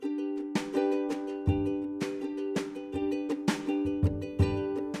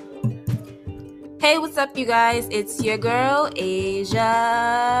Hey, what's up, you guys? It's your girl,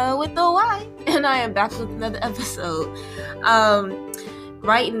 Asia with the Y, and I am back with another episode.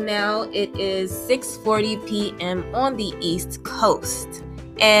 Right now, it is 6:40 p.m. on the East Coast,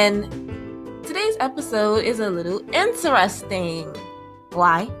 and today's episode is a little interesting.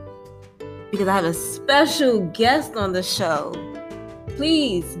 Why? Because I have a special guest on the show.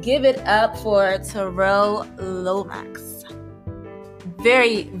 Please give it up for T.Lomax.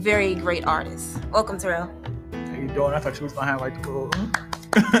 Very, very great artist. Welcome, Terrell. How you doing? I thought you was gonna have like a little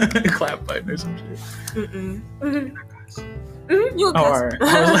clap button or some shit. You a guest. All right.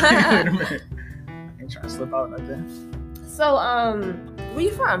 I was like, wait a minute. I ain't trying to slip out nothing. So, where you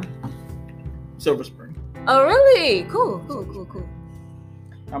from? Silver Spring. Oh, really? Cool.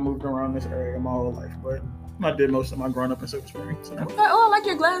 I moved around this area my whole life, but I did most of my growing up in Silver Spring. So. Okay. Oh, I like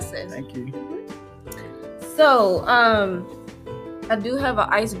your glasses. Thank you. So, I do have an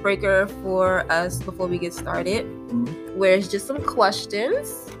icebreaker for us before we get started, where it's just some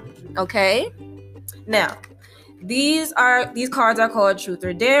questions. Okay. Now, these cards are called Truth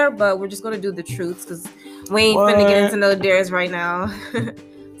or Dare, but we're just gonna do the truths because we ain't finna get into no dares right now.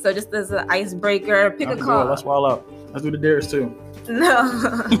 So just as an icebreaker, pick a card. Let's wall out. Let's do the dares too. No.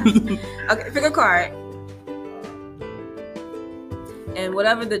 Okay, pick a card. And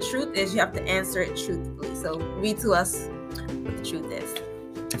whatever the truth is, you have to answer it truthfully. So read to us what the truth is.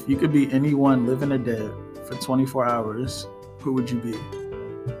 If you could be anyone living or dead for 24 hours, who would you be?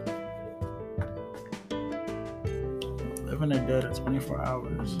 Living or dead at 24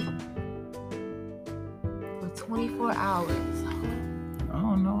 hours. For 24 hours. I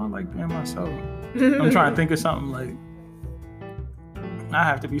don't know. I like being myself. I'm trying to think of something like. I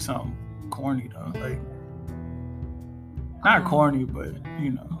have to be something corny though. Like, not corny, but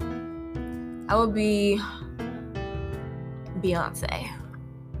you know. I would be Beyonce.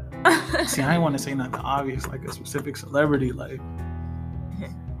 See, I didn't want to say nothing obvious, like a specific celebrity. Like,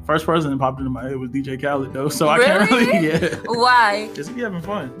 first person that popped into my head was DJ Khaled, though. So really? I can't really, yeah. Why? Just be having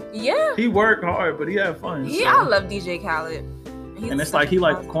fun. Yeah. He worked hard, but he had fun. Yeah, so. I love DJ Khaled. And it's like he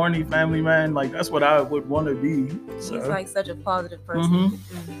like corny family man. Like that's what I would want to be. So. He's like such a positive person.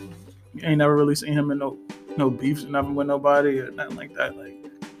 You ain't never really seen him in no beefs or nothing with nobody or nothing like that. Like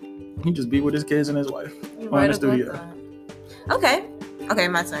he just be with his kids and his wife in the studio. Okay,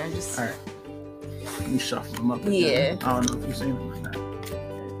 my turn. Just all right. Let me shuffle them up. Yeah. I don't know if you've seen them like that.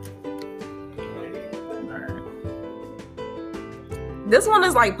 All right. This one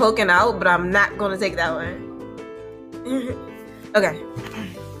is like poking out, but I'm not gonna take that one. Okay.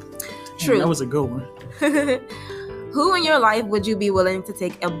 True. That was a good one. Who in your life would you be willing to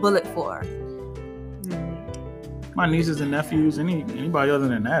take a bullet for? My nieces and nephews. Anybody other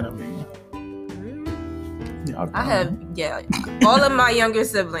than that, I mean. Yeah, I have, all of my younger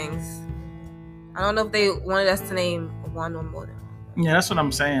siblings. I don't know if they wanted us to name one or more than one. Yeah, that's what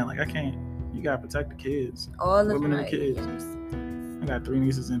I'm saying. Like, I can't. You gotta protect the kids. All of women my and kids. I got 3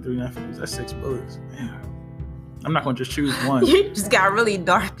 nieces and 3 nephews. That's 6 bullets. Man. I'm not gonna just choose one. You just got really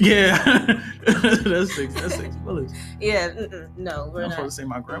dark. Yeah, that's 6 bullets. Yeah, no, we're not. I'm supposed to say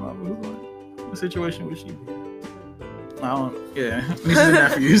my grandma. What situation would she be? I don't. Yeah, nieces and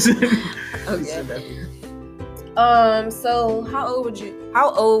nephews. Okay. So how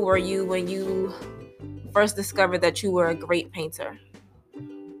old were you when you first discovered that you were a great painter?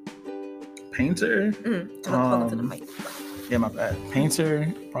 Painter? Talk to the mic. Yeah, my bad.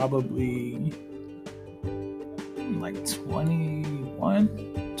 Painter, probably like 21.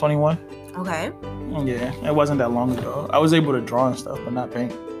 Okay. Yeah, it wasn't that long ago. I was able to draw and stuff, but not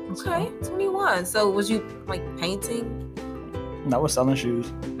paint. Okay, 21. So was you like painting? I was selling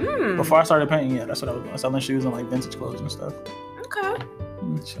shoes. Before I started painting, yeah, that's what I was doing. Selling shoes and like vintage clothes and stuff. Okay.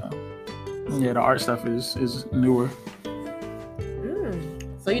 So, yeah, the art stuff is newer.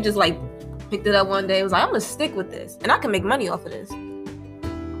 So you just like picked it up one day, was like, I'm gonna stick with this, and I can make money off of this.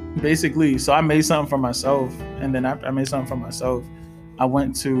 Basically, so I made something for myself, and then after I made something for myself, I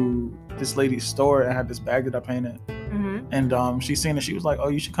went to this lady's store and had this bag that I painted, and she seen it. She was like, "Oh,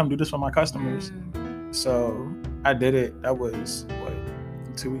 you should come do this for my customers." So I did it. That was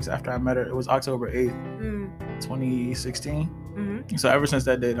 2 weeks after I met her. It was October 8th, 2016. So ever since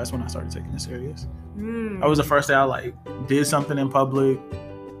that day, that's when I started taking it serious. That was the first day I like did something in public,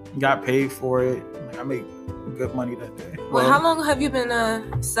 got paid for it. Like I made good money that day. Well, how long have you been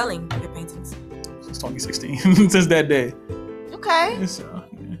selling your paintings? Since 2016. Since that day. Okay. So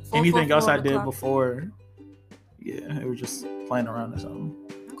yeah. Anything else I did before, yeah, it was just playing around or something.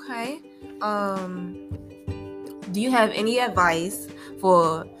 Okay. Do you have any advice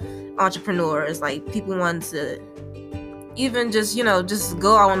for entrepreneurs, like people want to even just, just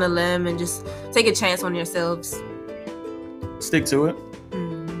go out on a limb and just take a chance on yourselves. Stick to it.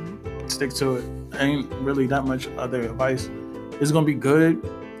 Stick to it. Ain't really that much other advice. It's gonna be good.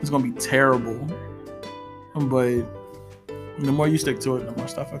 It's gonna be terrible. But the more you stick to it, the more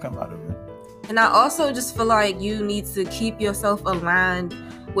stuff will come out of it. And I also just feel like you need to keep yourself aligned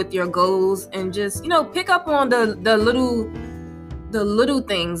with your goals and just, pick up on the little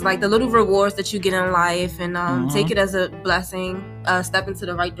things, like the little rewards that you get in life, and take it as a blessing, step into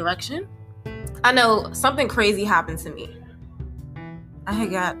the right direction. I know something crazy happened to me. I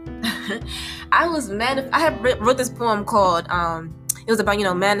wrote this poem called, it was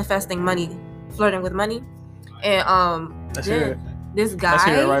about, manifesting money, flirting with money. And let's hear it. This guy. Let's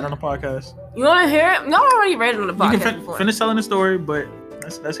hear it right on the podcast. You want to hear it? No, I already read it on the podcast. You can finish telling the story, but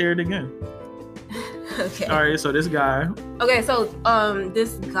let's hear it again. Okay. All right. So this guy. Okay. So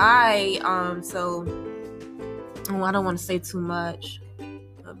this guy. So I don't want to say too much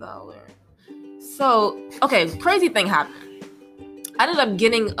about it. So okay, crazy thing happened. I ended up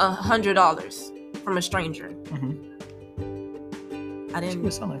getting $100 from a stranger. Mm-hmm. I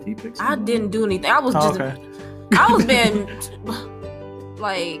didn't do anything. I was I was being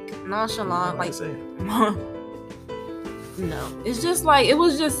like nonchalant, like no. It's just like it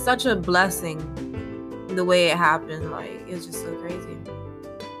was just such a blessing the way it happened. Like it was just so crazy.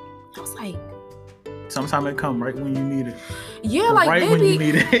 I was like, sometimes it come right when you need it. Yeah, like right maybe when you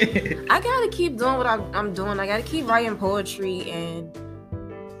need it. I gotta keep doing what I'm doing. I gotta keep writing poetry and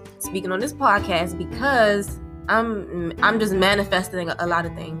speaking on this podcast because I'm just manifesting a lot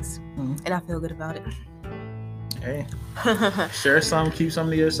of things, and I feel good about it. Hey, share some, keep some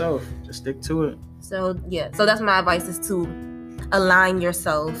to yourself. Just stick to it. So that's my advice, is to align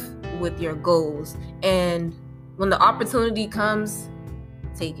yourself with your goals, and when the opportunity comes,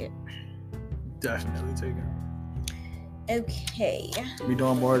 take it. Definitely take it. Okay. We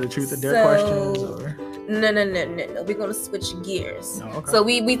doing more of the truth or dare questions? Or? No. We're gonna switch gears. Oh, okay. So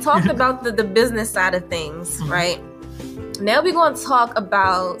we talked about the business side of things, right? Now we're gonna talk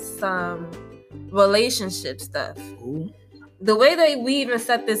about some relationship stuff. Ooh. The way that we even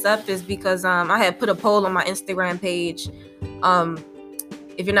set this up is because I had put a poll on my Instagram page.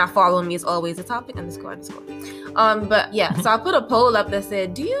 If you're not following me, it's always a topic __. But yeah, so I put a poll up that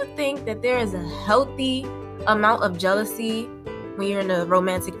said, do you think that there is a healthy amount of jealousy when you're in a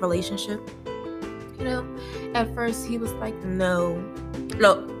romantic relationship? At first he was like, no,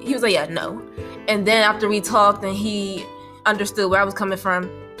 he was like, yeah, no. And then after we talked and he understood where I was coming from,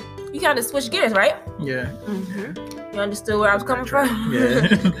 you kind of switched gears, right? Yeah. Mm-hmm. You understood where I was coming from? Yeah.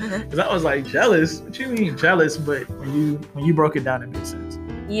 Because I was like, jealous? What you mean jealous? But when you broke it down, it made sense.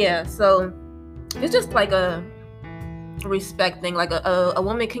 Yeah, so it's just like a respect thing. Like a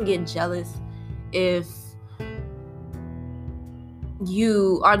woman can get jealous if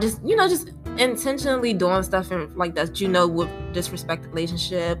you are just intentionally doing stuff and like that would disrespect the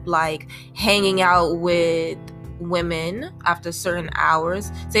relationship, like hanging out with women after certain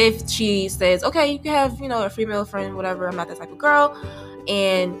hours. Say if she says, okay, you can have a female friend, whatever, I'm not that type of girl,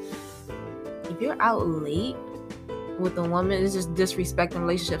 and if you're out late with a woman, it's just disrespecting the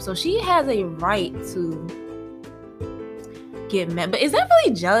relationship. So she has a right to get mad. But is that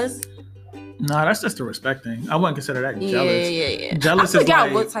really jealous? No, that's just a respect thing. I wouldn't consider that jealous. Yeah. Jealous I forgot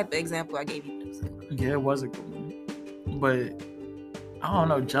is like, what type of example I gave you. Yeah, it was a good one. But I don't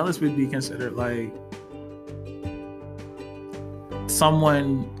know, jealous would be considered like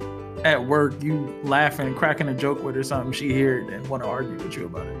someone at work, you laughing and cracking a joke with or something, she heard and want to argue with you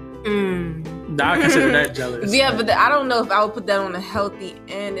about it. I consider that jealous. Yeah, but I don't know if I would put that on a healthy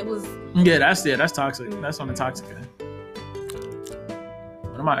end. It was. Yeah, that's toxic. That's on the toxic end.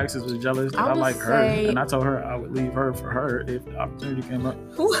 One of my exes was jealous that I like her, and I told her I would leave her for her if the opportunity came up.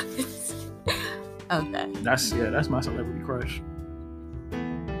 What? Okay. That's my celebrity crush.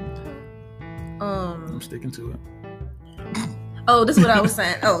 I'm sticking to it. Oh, this is what I was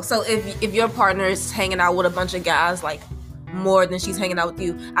saying. Oh, so if your partner is hanging out with a bunch of guys, like more than she's hanging out with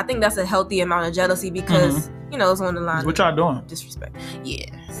you, I think that's a healthy amount of jealousy because it's on the line. What y'all doing? Disrespect. Yeah.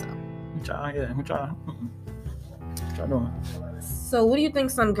 So. What y'all doing? So, what do you think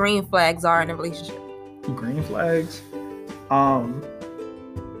some green flags are in a relationship? Green flags? Or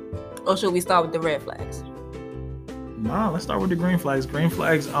should we start with the red flags? Nah, let's start with the green flags. Green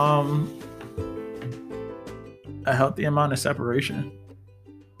flags, a healthy amount of separation.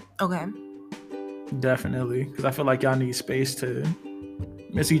 Okay. Definitely. Because I feel like y'all need space to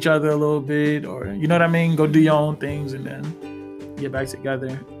miss each other a little bit, or, you know what I mean? Go do your own things and then get back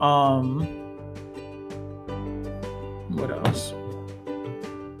together. What else?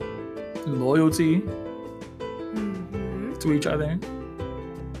 Loyalty. to each other.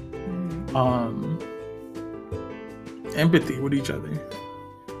 Empathy with each other.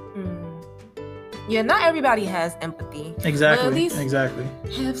 Yeah, not everybody has empathy. Exactly. But at least exactly.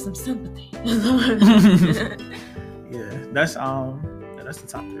 have some sympathy. Yeah, that's the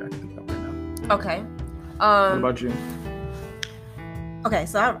top 3 I can think of right now. Okay. What about you? Okay,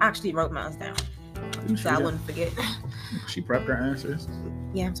 so I actually wrote mine down so I wouldn't forget. She prepped her answers.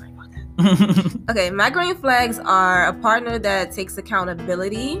 Yeah, I'm sorry about that. Okay, my green flags are a partner that takes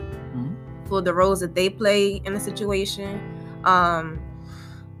accountability for the roles that they play in a situation.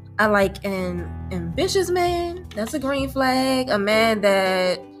 I like an ambitious man. That's a green flag. A man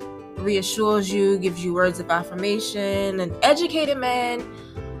that reassures you, gives you words of affirmation. An educated man.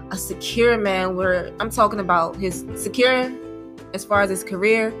 A secure man, where I'm talking about his secure as far as his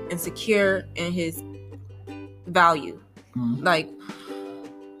career and secure in his value. Like,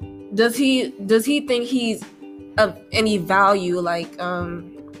 does he think he's of any value? Like,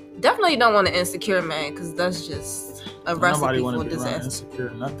 definitely don't want an insecure man, because that's just a recipe for disaster. Insecure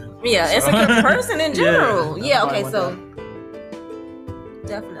nothing. Yeah, insecure person in general. Yeah, okay, so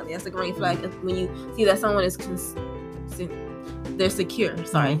definitely that's a green flag when you see that someone is they're secure,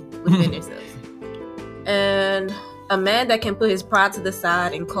 within themselves. And a man that can put his pride to the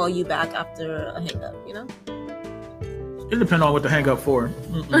side and call you back after a hang-up, It depends on what to hang up for.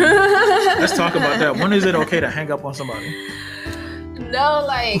 Let's talk about that. When is it okay to hang up on somebody? No,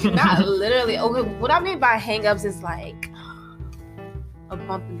 like, not literally. Okay, what I mean by hang-ups is like a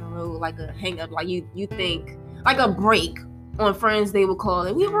bump in the road, like a hang-up. Like you think, like a break. On Friends, they would call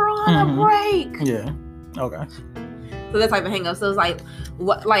it, we were on a break. Yeah. Okay. So that type of hang-up. So it's like,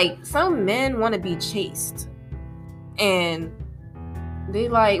 what? Like, some men want to be chased. And they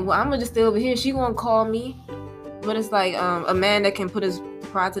like, well, I'm going to just stay over here. She going to call me. But it's like a man that can put his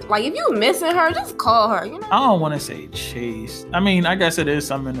pride to... Like, if you missing her, just call her, I don't want to say chased. I mean, I guess it is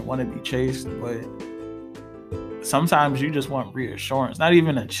something to want to be chased, but sometimes you just want reassurance. Not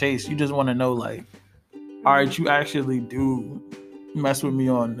even a chase. You just want to know, like, all right, you actually do mess with me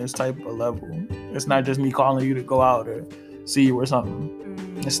on this type of level. It's not just me calling you to go out or see you or something.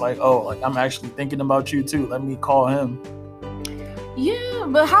 It's like, oh, like, I'm actually thinking about you too. Let me call him. Yeah,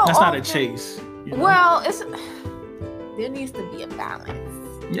 but how That's often? not a chase. Well, there needs to be a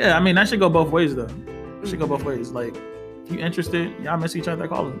balance. Yeah, I mean, that should go both ways, though. It should go both ways. Like, if you interested, y'all miss each other,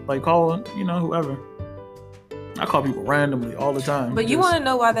 call them. Like, call, whoever. I call people randomly all the time. But you want to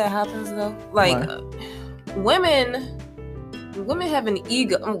know why that happens, though? Like, women have an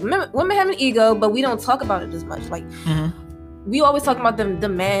ego. Women have an ego, but we don't talk about it as much. Like, we always talk about the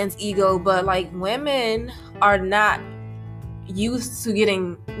man's ego, but like, women are not used to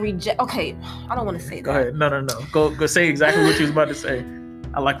getting rejected. Okay, I don't want to say that. Go ahead. No. Go say exactly what you was about to say.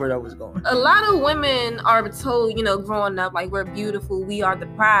 I like where that was going. A lot of women are told, growing up, like, we're beautiful, we are the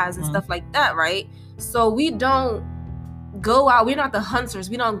prize and stuff like that, right? So we don't go out. We're not the hunters.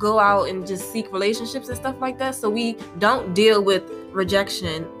 We don't go out and just seek relationships and stuff like that. So we don't deal with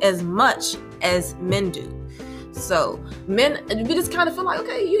rejection as much as men do. So men, we just kind of feel like,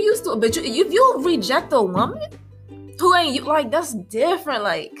 okay, you used to it. But if you reject a woman who ain't you, like, that's different.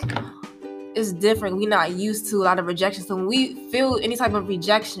 Like, it's different. We're not used to a lot of rejection. So when we feel any type of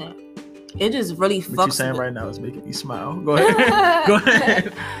rejection, it just really fucks. What you saying right now is making me smile. Go ahead. Go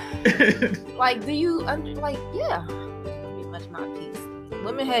ahead. Like, do you yeah. Pretty much my piece.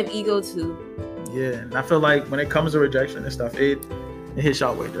 Women have ego too. Yeah, and I feel like when it comes to rejection and stuff, it hits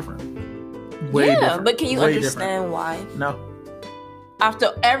y'all way different. Way different. But can you understand why? No.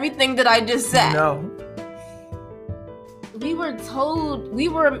 After everything that I just said. No. We were told,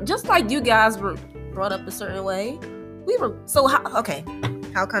 just like you guys were brought up a certain way.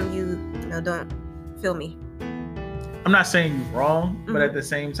 How come you don't feel me? I'm not saying you're wrong, but at the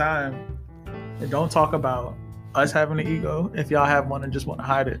same time, don't talk about us having an ego if y'all have one and just want to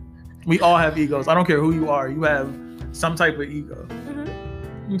hide it. We all have egos. I don't care who you are. You have some type of ego.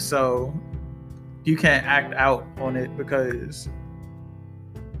 So you can't act out on it because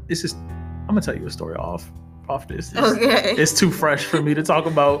it's just... I'm going to tell you a story off this. It's too fresh for me to talk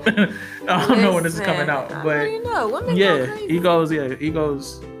about. I don't know when this is coming out, but women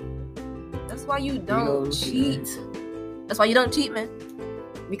egos. That's why you don't cheat. That's why you don't cheat, man.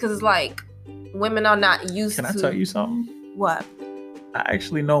 Because it's like, women are not used to... Can I tell you something? What? I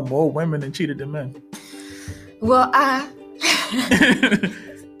actually know more women that cheated than men. Well,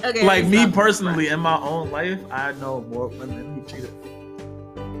 okay. Like, me personally, in my own life, I know more women who cheated.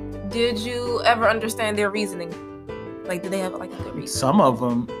 Did you ever understand their reasoning? Like, did they have like a good reason? Some of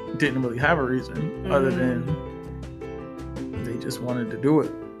them didn't really have a reason other than they just wanted to do it.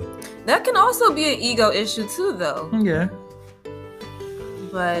 That can also be an ego issue too, though. Yeah.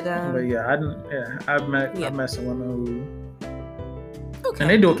 But yeah, I've met some women who, okay, and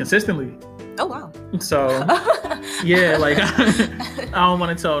they do it consistently. Oh wow. So yeah, like I don't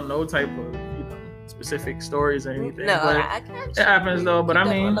want to tell no type of specific stories or anything. No, but I can't. It happens though. But I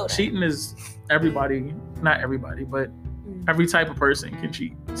mean, cheating is everybody, not everybody, but every type of person can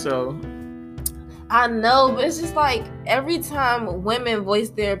cheat. So I know, but it's just like every time women voice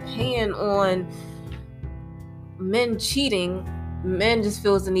their opinion on men cheating, men just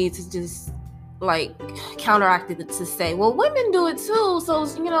feels the need to just like counteract it to say, well, women do it too, so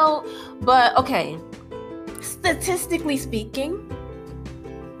but okay, statistically speaking,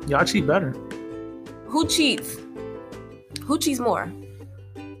 y'all cheat better. Who cheats more?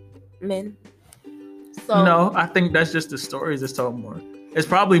 Men. So no, I think that's just the stories that's told more. It's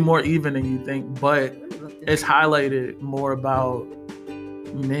probably more even than you think, but it's highlighted more about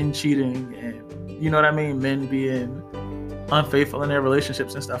men cheating and, you know what I mean, men being unfaithful in their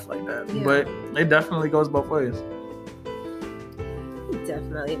relationships and stuff like that. Yeah. But it definitely goes both ways. It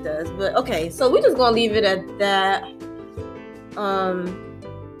definitely does. But okay, so we're just gonna leave it at that.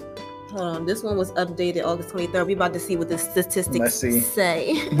 Hold on, this one was updated August 23rd. We about to see what the statistics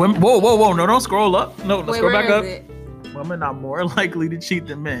say. Whoa! No, don't scroll up. No, let's scroll back up. It? Women are more likely to cheat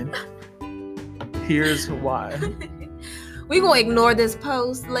than men. Here's why. We gonna ignore this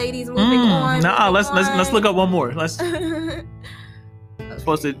post, ladies. Moving on. Let's look up one more. Let's. Okay.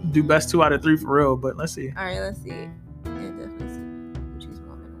 Supposed to do best 2 out of 3 for real, but let's see. All right, let's see. Yeah, definitely see. Choose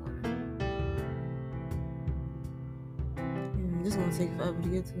woman. This is gonna take forever to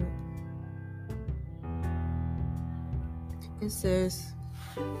get to it. It says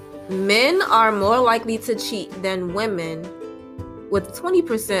men are more likely to cheat than women, with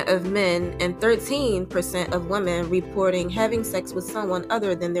 20% of men and 13% of women reporting having sex with someone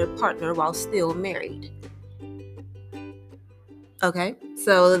other than their partner while still married. Okay,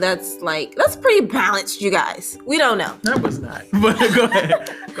 so that's pretty balanced, you guys. We don't know. That was not. But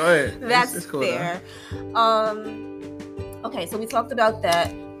go ahead. That's cool, fair. Okay, so we talked about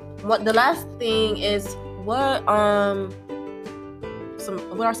that. What the last thing is what are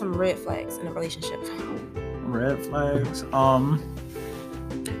some red flags in a relationship? Red flags,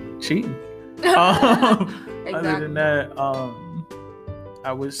 cheating. Exactly. Other than that,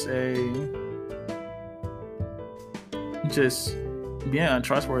 I would say just being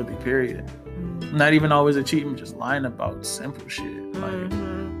untrustworthy. Period. Mm-hmm. Not even always a cheating, just lying about simple shit, like,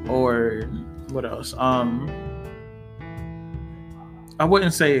 or what else? I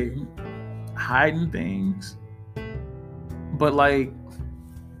wouldn't say hiding things, but like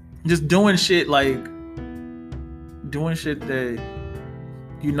just doing shit that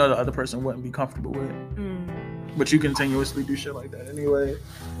the other person wouldn't be comfortable with, but you continuously do shit like that anyway.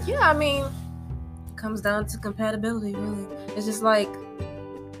 Yeah, I mean, it comes down to compatibility, really. It's just like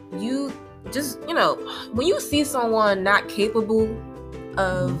you just, when you see someone not capable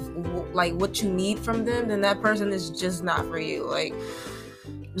of like what you need from them, then that person is just not for you. Like,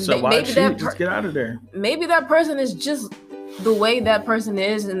 so why cheat? Just get out of there. Maybe that person is just the way that person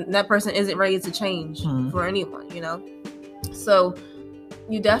is, and that person isn't ready to change for anyone, So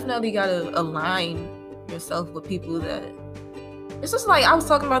you definitely gotta align yourself with people that. It's just like I was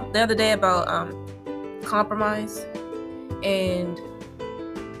talking about the other day about compromise, and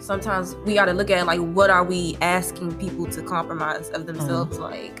sometimes we gotta look at like what are we asking people to compromise of themselves?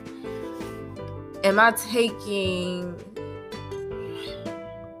 Like, am I taking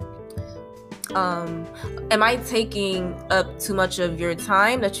up too much of your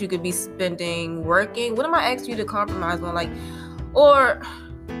time that you could be spending working? What am I asking you to compromise on? Like, or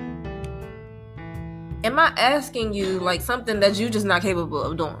am I asking you like something that you're just not capable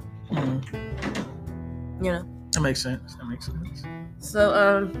of doing? That makes sense.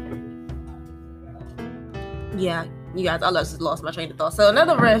 So, yeah, you guys, I just lost my train of thought. So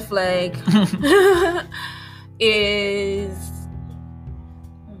another red flag is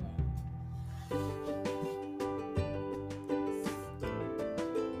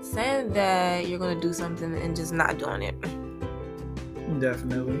saying that you're going to do something and just not doing it.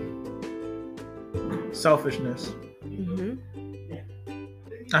 Definitely. Selfishness.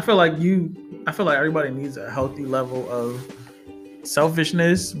 I feel like everybody needs a healthy level of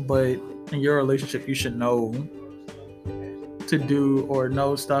selfishness, but in your relationship, you should know to do or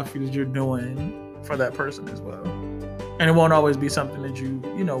know stuff that you're doing for that person as well. And it won't always be something that you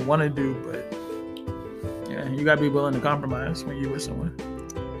want to do, but yeah, you gotta be willing to compromise when you're with someone.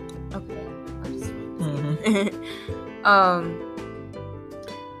 Okay.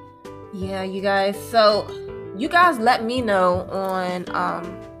 Yeah, you guys. So you guys let me know on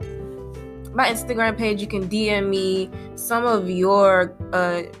my Instagram page. You can DM me some of your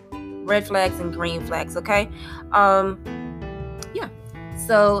red flags and green flags, okay? Yeah.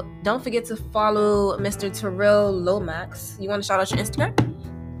 So don't forget to follow Mr. T.Lomax. You want to shout out your Instagram?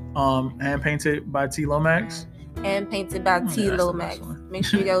 Hand painted by T.Lomax. And painted by T.Lomax. Make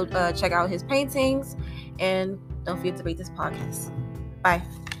sure you go check out his paintings, and don't forget to rate this podcast. Bye.